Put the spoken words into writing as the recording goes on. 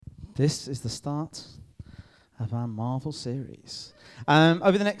This is the start of our Marvel series.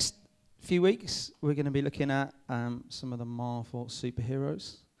 Over the next few weeks, we're going to be looking at some of the Marvel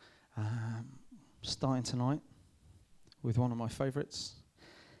superheroes. Starting tonight with one of my favourites,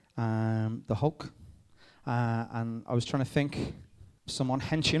 the Hulk. And I was trying to think someone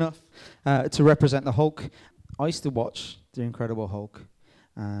hench enough to represent the Hulk. I used to watch The Incredible Hulk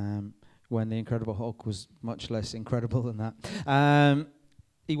when The Incredible Hulk was much less incredible than that.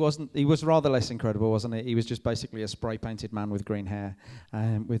 He was rather less incredible, wasn't he? He was just basically a spray-painted man with green hair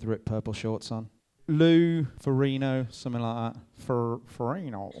with ripped purple shorts on. Lou Ferrigno, something like that.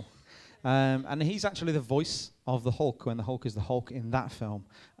 Ferrigno. And he's actually the voice of the Hulk when the Hulk is the Hulk in that film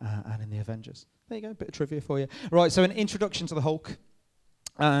and in the Avengers. There you go, bit of trivia for you. Right, so an introduction to the Hulk.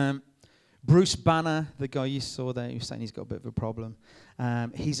 Bruce Banner, the guy you saw there, who's saying he's got a bit of a problem.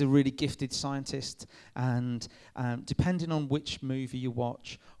 He's a really gifted scientist, and depending on which movie you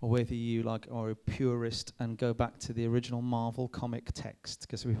watch, or whether you are a purist and go back to the original Marvel comic text,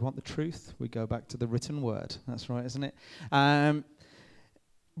 because if we want the truth, we go back to the written word. That's right, isn't it?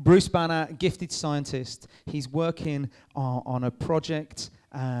 Bruce Banner, gifted scientist. He's working on a project.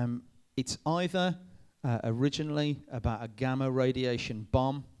 It's either originally about a gamma radiation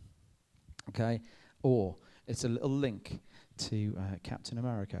bomb, okay, or it's a little link to Captain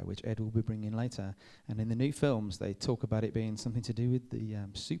America, which Ed will be bringing later. And in the new films, they talk about it being something to do with the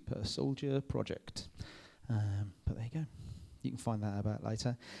Super Soldier Project. But there you go. You can find that out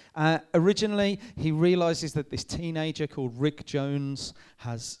later. Originally, he realizes that this teenager called Rick Jones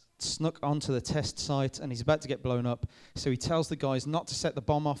has snuck onto the test site and he's about to get blown up. So he tells the guys not to set the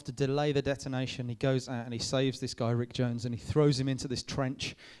bomb off, to delay the detonation. He goes out and he saves this guy, Rick Jones, and he throws him into this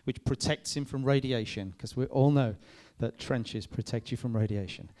trench, which protects him from radiation, because we all know that trenches protect you from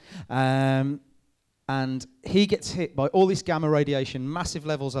radiation. And he gets hit by all this gamma radiation, massive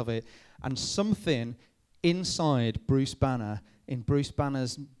levels of it, and something inside Bruce Banner, in Bruce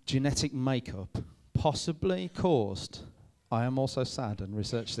Banner's genetic makeup, possibly caused, I am also sad and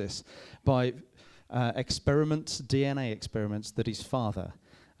researched this, by DNA experiments that his father,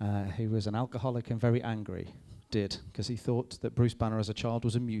 who was an alcoholic and very angry, did, because he thought that Bruce Banner as a child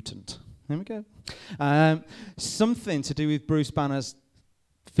was a mutant. There we go. Something to do with Bruce Banner's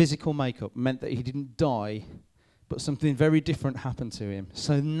physical makeup meant that he didn't die, but something very different happened to him.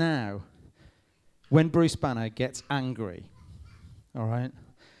 So now, when Bruce Banner gets angry, all right,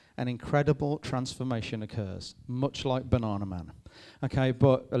 an incredible transformation occurs, much like Banana Man, okay,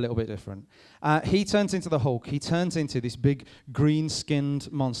 but a little bit different. He turns into the Hulk. He turns into this big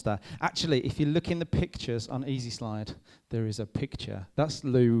green-skinned monster. Actually, if you look in the pictures on Easy Slide, there is a picture. That's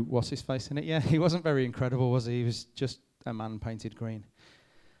Lou, what's his face in it? Yeah, he wasn't very incredible, was he? He was just a man painted green.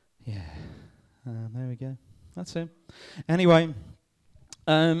 Yeah, there we go. That's him. Anyway,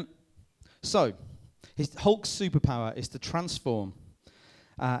 so his Hulk's superpower is to transform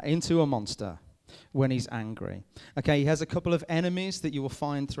into a monster when he's angry. Okay, he has a couple of enemies that you will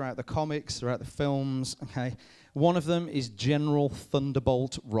find throughout the comics, throughout the films. Okay, one of them is General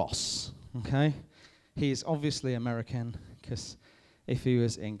Thunderbolt Ross. Okay, he is obviously American, because if he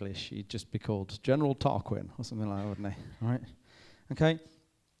was English, he'd just be called General Tarquin or something like that, wouldn't he? All right. Okay,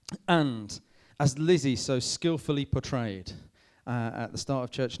 and as Lizzie so skillfully portrayed at the start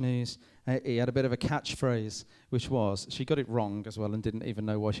of Church News, he had a bit of a catchphrase, which was, she got it wrong as well and didn't even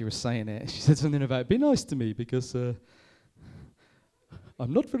know why she was saying it. She said something about, be nice to me because I'm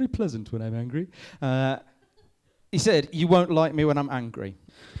not very pleasant when I'm angry. He said, you won't like me when I'm angry.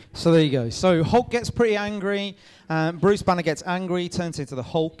 So there you go. So Hulk gets pretty angry. Bruce Banner gets angry, turns into the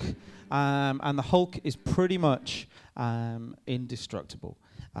Hulk. And the Hulk is pretty much indestructible.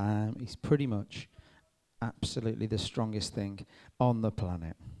 He's pretty much absolutely the strongest thing on the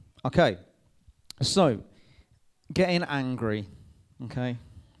planet. Okay, so getting angry, okay,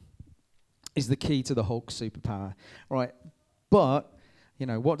 is the key to the Hulk superpower, right? But, you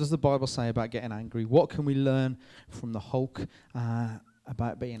know, what does the Bible say about getting angry? What can we learn from the Hulk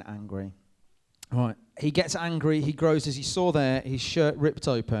about being angry? Right, he gets angry, he grows, as you saw there, his shirt ripped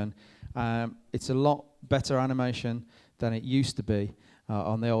open. It's a lot better animation than it used to be.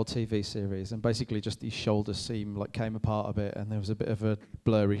 On the old TV series, and basically just his shoulder seam came apart a bit, and there was a bit of a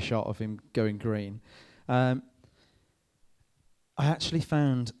blurry shot of him going green. I actually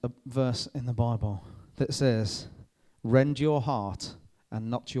found a verse in the Bible that says, "Rend your heart and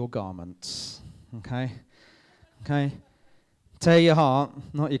not your garments." Okay, tear your heart,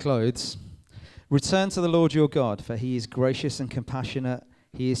 not your clothes. Return to the Lord your God, for He is gracious and compassionate.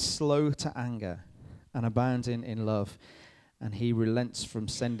 He is slow to anger and abounding in love, and He relents from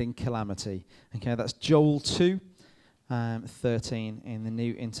sending calamity. Okay, that's Joel 2, 13 in the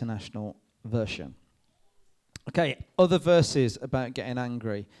New International Version. Okay, other verses about getting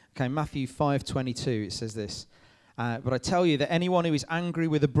angry. Okay, Matthew 5:22, it says this. But I tell you that anyone who is angry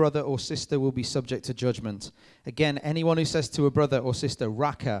with a brother or sister will be subject to judgment. Again, anyone who says to a brother or sister,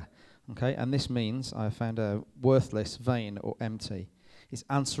 Raka, okay, and this means, I found a worthless, vain, or empty, is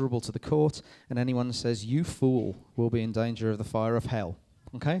answerable to the court, and anyone who says, you fool, will be in danger of the fire of hell.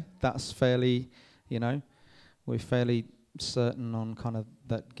 Okay, that's fairly, we're fairly certain on kind of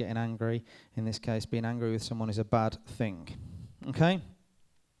that getting angry, in this case, being angry with someone is a bad thing. Okay?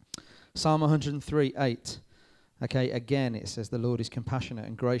 Psalm 103:8. Okay, again it says the Lord is compassionate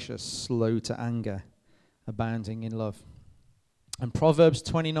and gracious, slow to anger, abounding in love. And Proverbs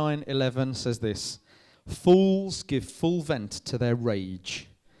 29:11 says this, fools give full vent to their rage,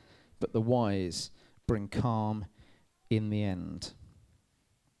 but the wise bring calm in the end.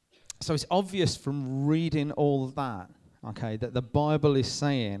 So it's obvious from reading all of that, okay, that the Bible is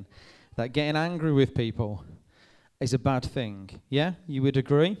saying that getting angry with people is a bad thing. Yeah? You would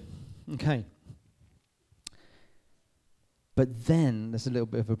agree? Okay. But then there's a little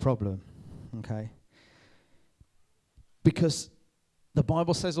bit of a problem, okay? Because the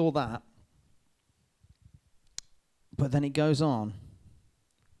Bible says all that, but then it goes on,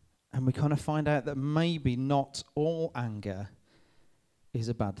 and we kind of find out that maybe not all anger is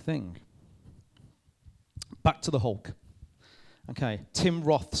a bad thing. Back to the Hulk. Okay, Tim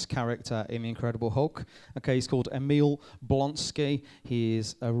Roth's character in The Incredible Hulk. Okay, he's called Emil Blonsky. He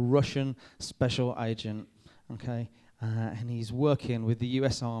is a Russian special agent. Okay, and he's working with the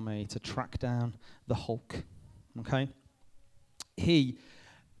US Army to track down the Hulk. Okay, he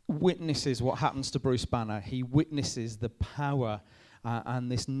witnesses what happens to Bruce Banner. He witnesses the power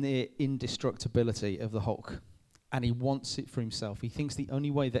and this near indestructibility of the Hulk. And he wants it for himself. He thinks the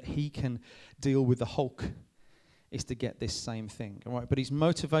only way that he can deal with the Hulk is to get this same thing. All right? But his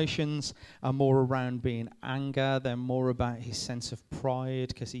motivations are more around being anger. They're more about his sense of pride,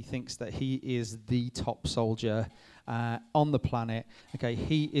 because he thinks that he is the top soldier on the planet. Okay,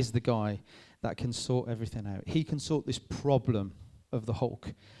 he is the guy that can sort everything out. He can sort this problem of the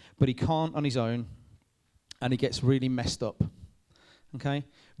Hulk. But he can't on his own, and he gets really messed up. Okay?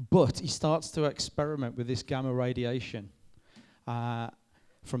 But he starts to experiment with this gamma radiation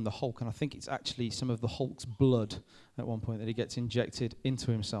from the Hulk, and I think it's actually some of the Hulk's blood at one point that he gets injected into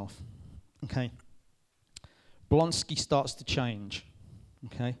himself. Okay? Blonsky starts to change.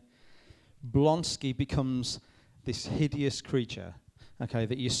 Okay? Blonsky becomes this hideous creature, okay,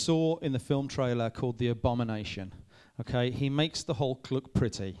 that you saw in the film trailer called The Abomination. Okay? He makes the Hulk look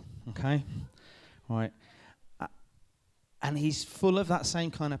pretty. Okay? Right. And he's full of that same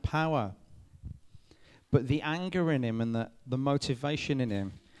kind of power. But the anger in him and the motivation in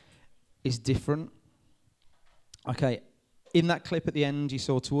him is different. Okay, in that clip at the end, you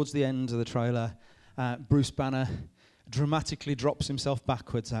saw towards the end of the trailer, Bruce Banner dramatically drops himself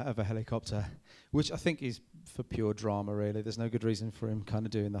backwards out of a helicopter, which I think is for pure drama, really. There's no good reason for him kind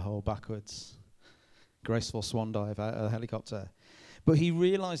of doing the whole backwards, graceful swan dive out of the helicopter. But he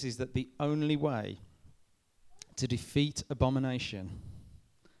realizes that the only way to defeat Abomination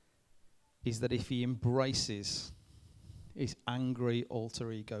is that if he embraces his angry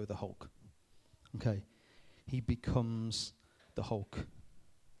alter ego, the Hulk, okay, he becomes the Hulk.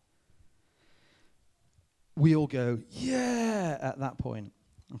 We all go, yeah, at that point,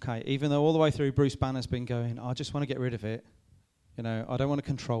 okay, even though all the way through Bruce Banner's been going, I just want to get rid of it. I don't want to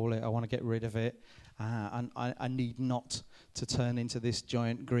control it. I want to get rid of it. And I need not to turn into this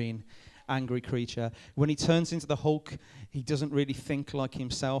giant green angry creature. When he turns into the Hulk, he doesn't really think like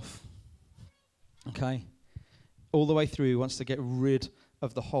himself. Okay? All the way through, he wants to get rid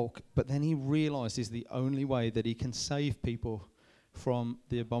of the Hulk, but then he realizes the only way that he can save people from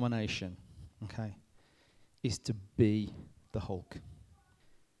the Abomination, okay, is to be the Hulk.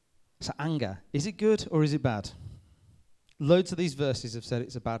 So anger, is it good or is it bad? Loads of these verses have said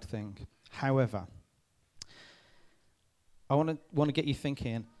it's a bad thing. However, I want to get you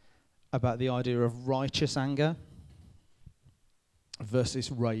thinking about the idea of righteous anger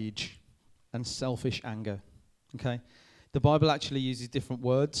versus rage and selfish anger. Okay? The Bible actually uses different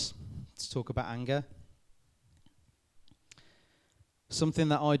words to talk about anger. Something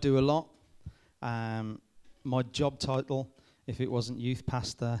that I do a lot, my job title, if it wasn't youth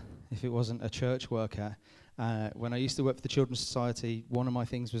pastor, if it wasn't a church worker, when I used to work for the Children's Society, one of my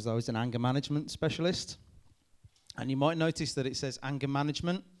things was I was an anger management specialist. And you might notice that it says anger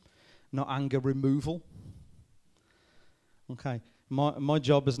management, not anger removal. Okay. My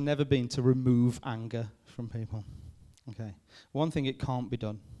job has never been to remove anger from people. Okay. One thing, it can't be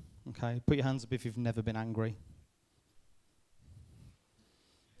done. Okay. Put your hands up if you've never been angry.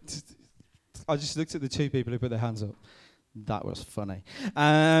 I just looked at the two people who put their hands up. That was funny.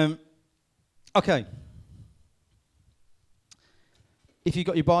 Okay. If you've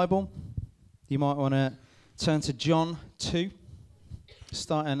got your Bible, you might want to turn to John 2,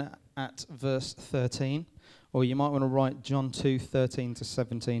 starting at verse 13. Or you might want to write John 2, 13 to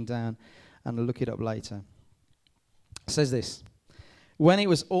 17 down and look it up later. It says this: When it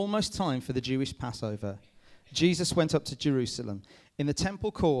was almost time for the Jewish Passover, Jesus went up to Jerusalem. In the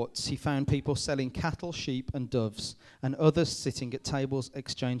temple courts, he found people selling cattle, sheep, and doves, and others sitting at tables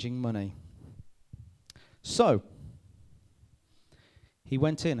exchanging money. So, he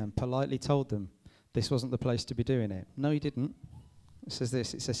went in and politely told them this wasn't the place to be doing it. No, he didn't. It says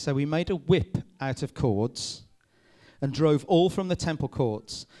this. It says, so he made a whip out of cords and drove all from the temple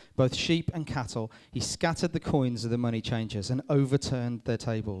courts, both sheep and cattle. He scattered the coins of the money changers and overturned their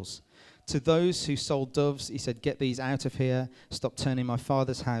tables. To those who sold doves, he said, get these out of here. Stop turning my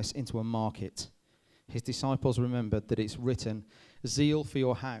Father's house into a market. His disciples remembered that it's written, zeal for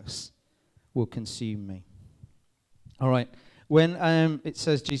your house will consume me. All right. When it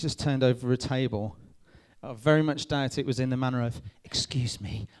says Jesus turned over a table, I very much doubt it was in the manner of, excuse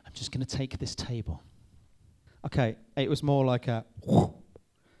me, I'm just going to take this table. Okay, it was more like a,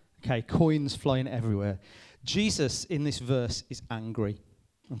 okay, coins flying everywhere. Jesus in this verse is angry,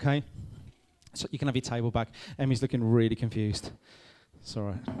 okay? So you can have your table back. Emmy's looking really confused. It's all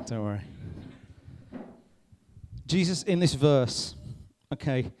right, don't worry. Jesus in this verse,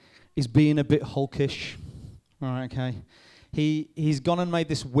 okay, is being a bit hulkish, all right, okay? He's gone and made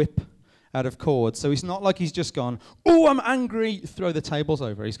this whip out of cords. So it's not like he's just gone, oh, I'm angry, throw the tables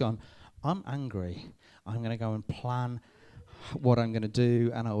over. He's gone, I'm angry. I'm going to go and plan what I'm going to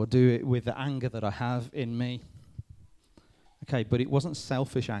do, and I will do it with the anger that I have in me. Okay, but it wasn't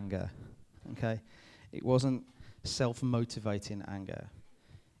selfish anger, okay? It wasn't self-motivating anger.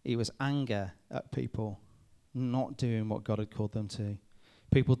 It was anger at people not doing what God had called them to.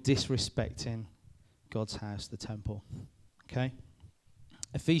 People disrespecting God's house, the temple, okay?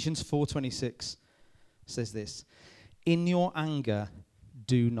 Ephesians 4:26 says this, in your anger,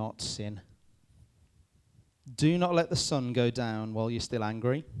 do not sin. Do not let the sun go down while you're still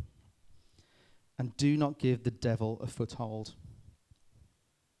angry, and do not give the devil a foothold.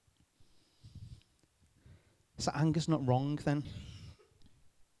 So anger's not wrong then.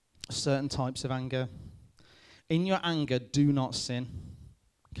 Certain types of anger. In your anger, do not sin.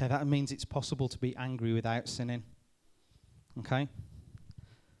 Okay, that means it's possible to be angry without sinning. Okay?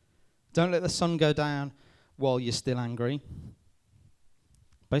 Don't let the sun go down while you're still angry.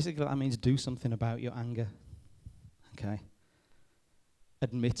 Basically, that means do something about your anger. Okay?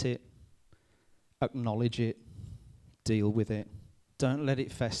 Admit it. Acknowledge it. Deal with it. Don't let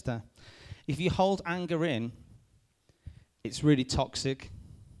it fester. If you hold anger in, it's really toxic.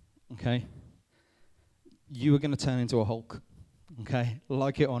 Okay? You are going to turn into a Hulk. Okay?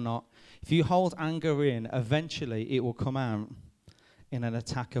 Like it or not. If you hold anger in, eventually it will come out in an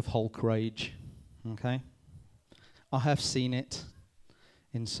attack of Hulk rage. Okay? I have seen it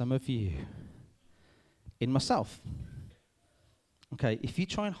in some of you. In myself. Okay, if you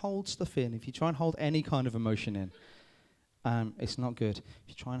try and hold stuff in, if you try and hold any kind of emotion in, it's not good. If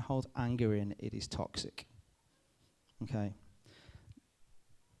you try and hold anger in, it is toxic. Okay?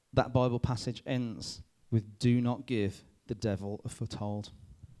 That Bible passage ends with do not give the devil a foothold.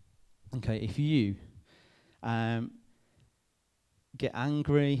 Okay, if you get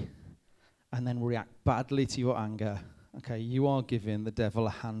angry and then react badly to your anger, okay, you are giving the devil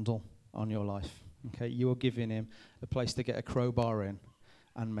a handle on your life. Okay, you are giving him a place to get a crowbar in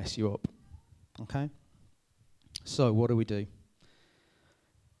and mess you up. Okay? So, what do?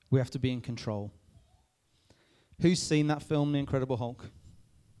 We have to be in control. Who's seen that film, The Incredible Hulk?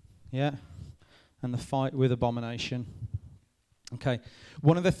 Yeah? And the fight with Abomination. Okay.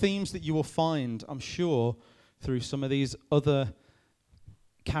 One of the themes that you will find, I'm sure, through some of these other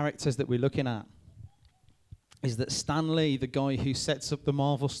characters that we're looking at, is that Stan Lee, the guy who sets up the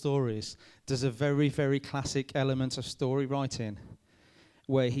Marvel stories, does a very, very classic element of story writing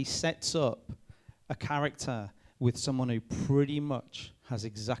where he sets up a character with someone who pretty much has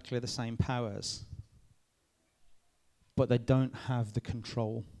exactly the same powers, but they don't have the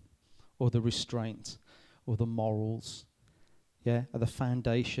control or the restraint or the morals, or the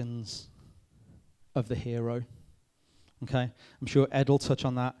foundations of the hero. Okay? I'm sure Ed will touch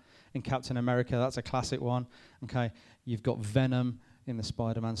on that in Captain America. That's a classic one. Okay? You've got Venom in the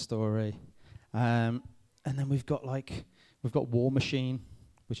Spider-Man story. And then we've got War Machine,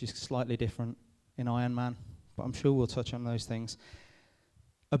 which is slightly different in Iron Man. But I'm sure we'll touch on those things.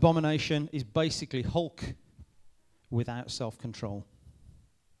 Abomination is basically Hulk without self-control.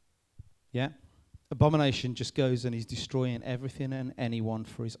 Yeah? Abomination just goes and he's destroying everything and anyone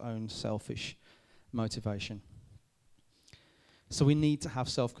for his own selfish motivation. So we need to have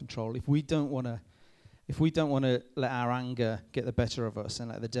self-control. If we don't want to let our anger get the better of us and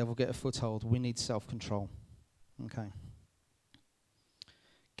let the devil get a foothold, we need self-control. Okay.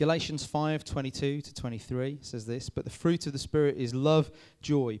 Galatians 5:22-23 says this, but the fruit of the Spirit is love,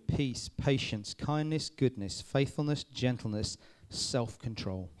 joy, peace, patience, kindness, goodness, faithfulness, gentleness,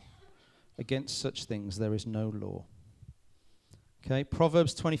 self-control. Against such things there is no law. Okay,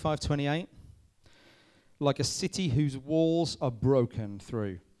 Proverbs 25:28. Like a city whose walls are broken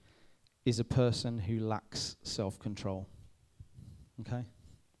through is a person who lacks self-control. Okay?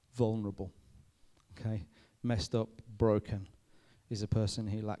 Vulnerable. Okay? Messed up, broken is a person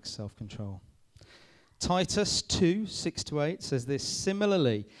who lacks self-control. Titus 2:6-8 says this,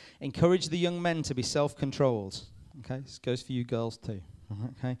 similarly, encourage the young men to be self-controlled. Okay? This goes for you girls too.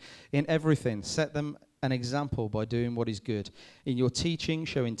 Okay? In everything, set them an example by doing what is good. In your teaching,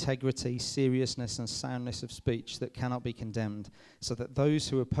 show integrity, seriousness, and soundness of speech that cannot be condemned, so that those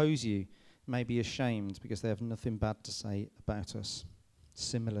who oppose you may be ashamed because they have nothing bad to say about us.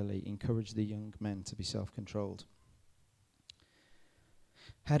 Similarly, encourage the young men to be self-controlled.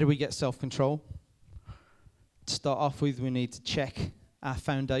 How do we get self-control? To start off with, we need to check our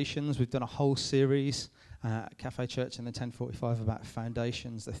foundations. We've done a whole series at Cafe Church in the 1045 about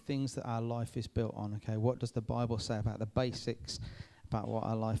foundations, the things that our life is built on. Okay, what does the Bible say about the basics, about what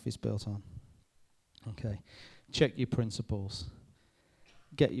our life is built on? Okay, check your principles.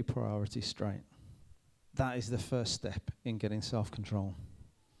 Get your priorities straight. That is the first step in getting self-control.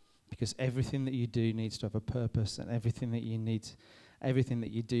 Because everything that you do needs to have a purpose, and everything that you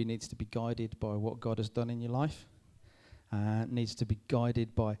do needs to be guided by what God has done in your life. Needs to be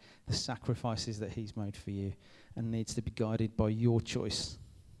guided by the sacrifices that he's made for you, and needs to be guided by your choice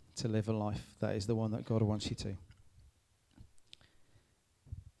to live a life that is the one that God wants you to.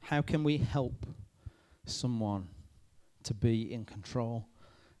 How can we help someone to be in control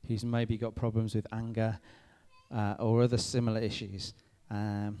who's maybe got problems with anger or other similar issues?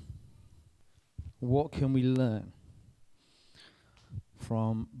 What can we learn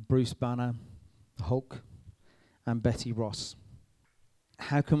from Bruce Banner, Hulk, and Betty Ross?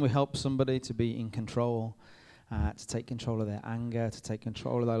 How can we help somebody to be in control, to take control of their anger, to take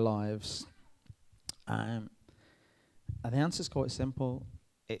control of their lives? And the answer is quite simple.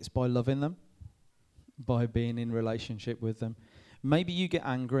 It's by loving them, by being in relationship with them. Maybe you get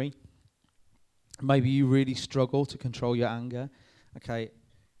angry. Maybe you really struggle to control your anger. Okay.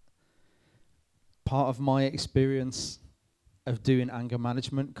 Part of my experience of doing anger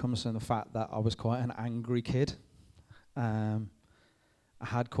management comes from the fact that I was quite an angry kid. I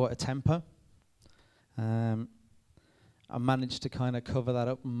had quite a temper. I managed to kind of cover that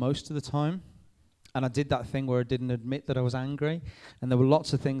up most of the time. And I did that thing where I didn't admit that I was angry. And there were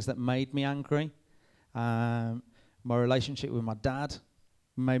lots of things that made me angry. My relationship with my dad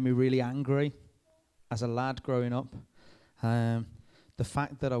made me really angry as a lad growing up. The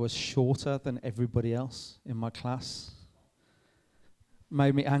fact that I was shorter than everybody else in my class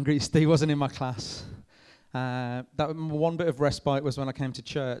made me angry. Steve wasn't in my class. That one bit of respite was when I came to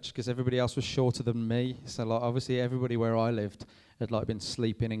church, because everybody else was shorter than me. So like, obviously everybody where I lived had like been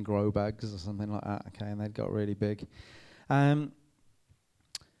sleeping in grow bags or something like that. Okay, and they'd got really big. I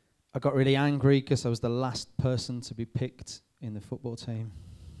got really angry because I was the last person to be picked in the football team.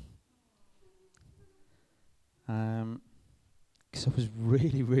 Because I was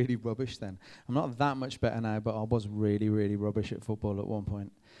really, really rubbish then. I'm not that much better now, but I was really, really rubbish at football at one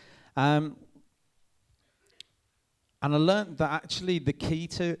point. And I learned that actually the key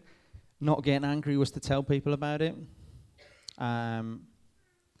to not getting angry was to tell people about it,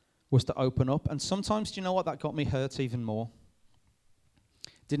 was to open up. And sometimes, do you know what, that got me hurt even more.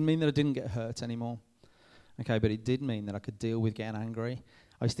 Didn't mean that I didn't get hurt anymore. Okay, but it did mean that I could deal with getting angry.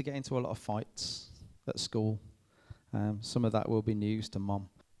 I used to get into a lot of fights at school. Some of that will be news to Mom.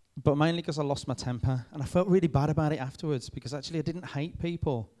 But mainly because I lost my temper. And I felt really bad about it afterwards, because actually I didn't hate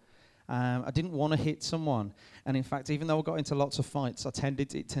people. I didn't want to hit someone. And in fact, even though I got into lots of fights, it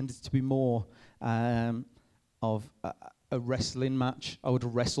tended to be more of a wrestling match. I would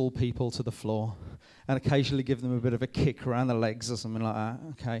wrestle people to the floor and occasionally give them a bit of a kick around the legs or something like that.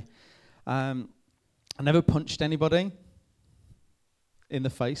 Okay. I never punched anybody, in the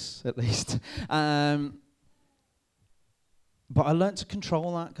face at least. But I learned to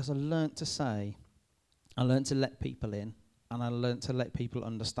control that, because I learned to let people in, and I learned to let people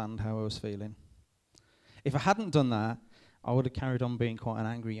understand how I was feeling. If I hadn't done that, I would have carried on being quite an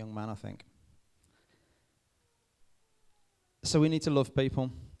angry young man, I think. So we need to love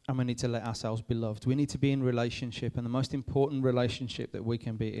people, and we need to let ourselves be loved. We need to be in relationship, and the most important relationship that we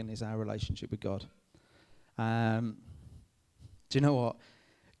can be in is our relationship with God. Do you know what?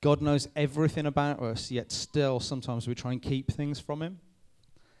 God knows everything about us, yet still sometimes we try and keep things from him.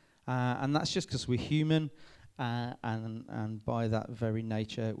 And that's just because we're human, and by that very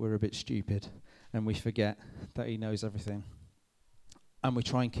nature, we're a bit stupid, and we forget that he knows everything. And we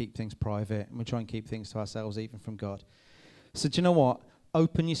try and keep things private, and we try and keep things to ourselves, even from God. So do you know what?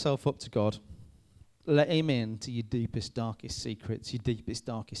 Open yourself up to God. Let him in to your deepest, darkest secrets, your deepest,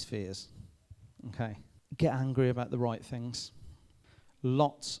 darkest fears. Okay? Get angry about the right things.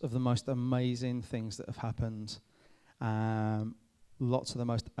 Lots of the most amazing things that have happened, lots of the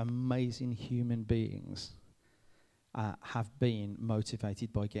most amazing human beings have been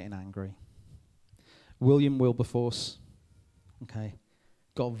motivated by getting angry. William Wilberforce, okay,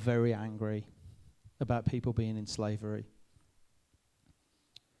 got very angry about people being in slavery.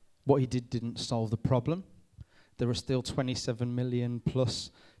 What he didn't solve the problem. There are still 27 million plus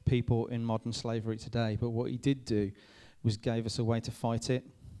people in modern slavery today, but what he did do was gave us a way to fight it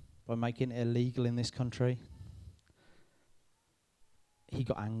by making it illegal in this country. He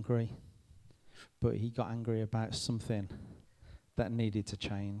got angry, but he got angry about something that needed to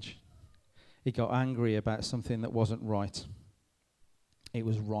change. He got angry about something that wasn't right. It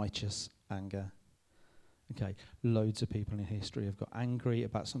was righteous anger. Okay, loads of people in history have got angry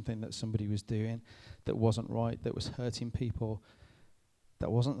about something that somebody was doing that wasn't right, that was hurting people,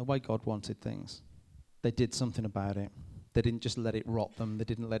 that wasn't the way God wanted things. They did something about it. They didn't just let it rot them. They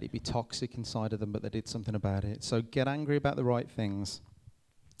didn't let it be toxic inside of them, but they did something about it. So get angry about the right things.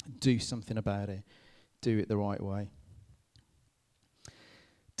 Do something about it. Do it the right way.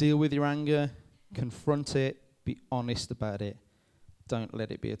 Deal with your anger. Confront it. Be honest about it. Don't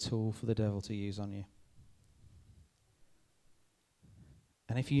let it be a tool for the devil to use on you.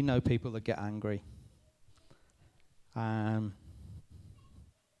 And if you know people that get angry,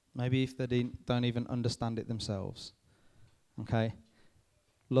 maybe if they don't even understand it themselves, okay,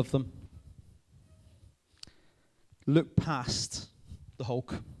 love them. Look past the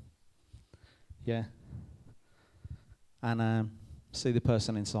Hulk, yeah, and see the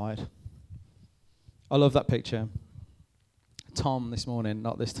person inside. I love that picture. Tom this morning,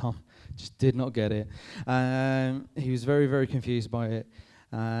 not this Tom, just did not get it. He was very, very confused by it.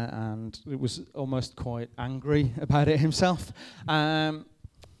 And it was almost quite angry about it himself.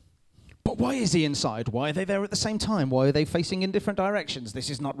 But why is he inside? Why are they there at the same time? Why are they facing in different directions? This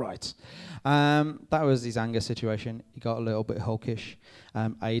is not right. That was his anger situation. He got a little bit hulkish.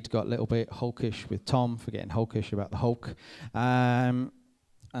 Aid got a little bit hulkish with Tom for getting hulkish about the Hulk. And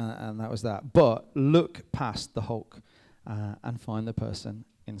that was that. But look past the Hulk and find the person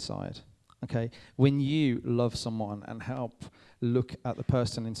inside. Okay, when you love someone and help look at the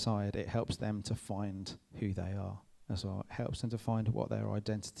person inside, it helps them to find who they are as well. It helps them to find what their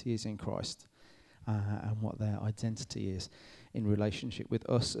identity is in Christ and what their identity is in relationship with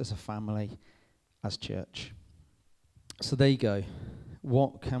us as a family, as church. So there you go.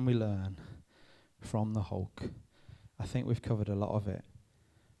 What can we learn from the Hulk? I think we've covered a lot of it,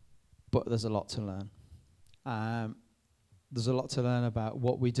 but there's a lot to learn. There's a lot to learn about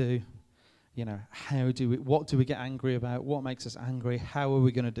what we do. You know, what do we get angry about? What makes us angry? How are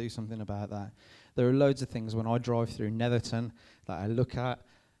we going to do something about that? There are loads of things when I drive through Netherton that I look at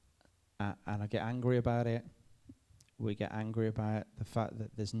and I get angry about it. We get angry about the fact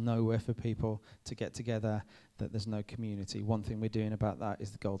that there's nowhere for people to get together, that there's no community. One thing we're doing about that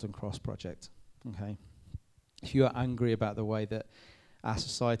is the Golden Cross Project. Okay, if you are angry about the way that our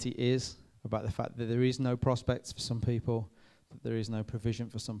society is, about the fact that there is no prospects for some people, that there is no provision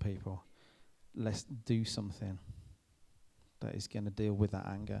for some people, let's do something that is going to deal with that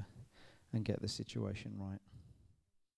anger and get the situation right.